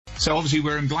So obviously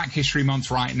we're in Black History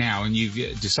Month right now, and you've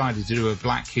decided to do a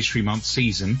Black History Month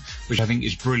season, which I think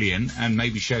is brilliant, and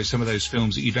maybe show some of those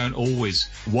films that you don't always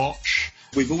watch.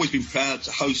 We've always been proud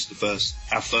to host this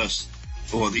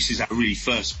is our really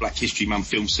first Black History Month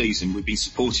film season. We've been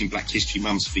supporting Black History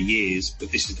Months for years,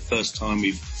 but this is the first time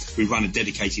we've run a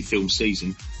dedicated film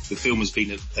season. The film has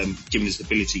been given us the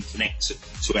ability to connect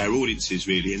to our audiences,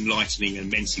 really, enlightening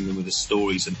and immersing them with the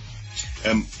stories, and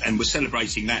we're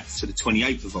celebrating that to the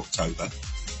 28th of October.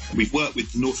 We've worked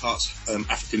with the North Hearts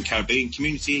African Caribbean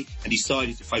community and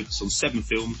decided to focus on 7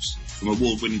 films from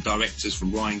award-winning directors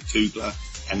from Ryan Coogler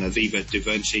and Aviva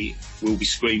DaVinci will be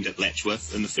screened at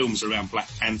Letchworth, and the films around Black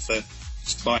Panther,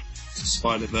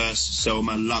 Spider-Verse,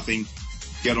 Selma, Loving,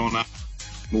 Get On Up,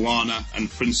 Moana and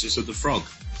Princess of the Frog.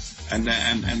 And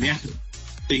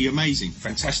they're amazing,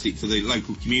 fantastic for the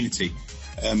local community.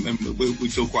 And we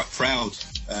feel quite proud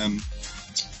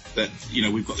that, you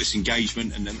know, we've got this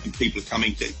engagement and people are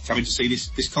coming to see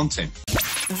this content.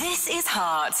 This is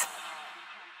Heart.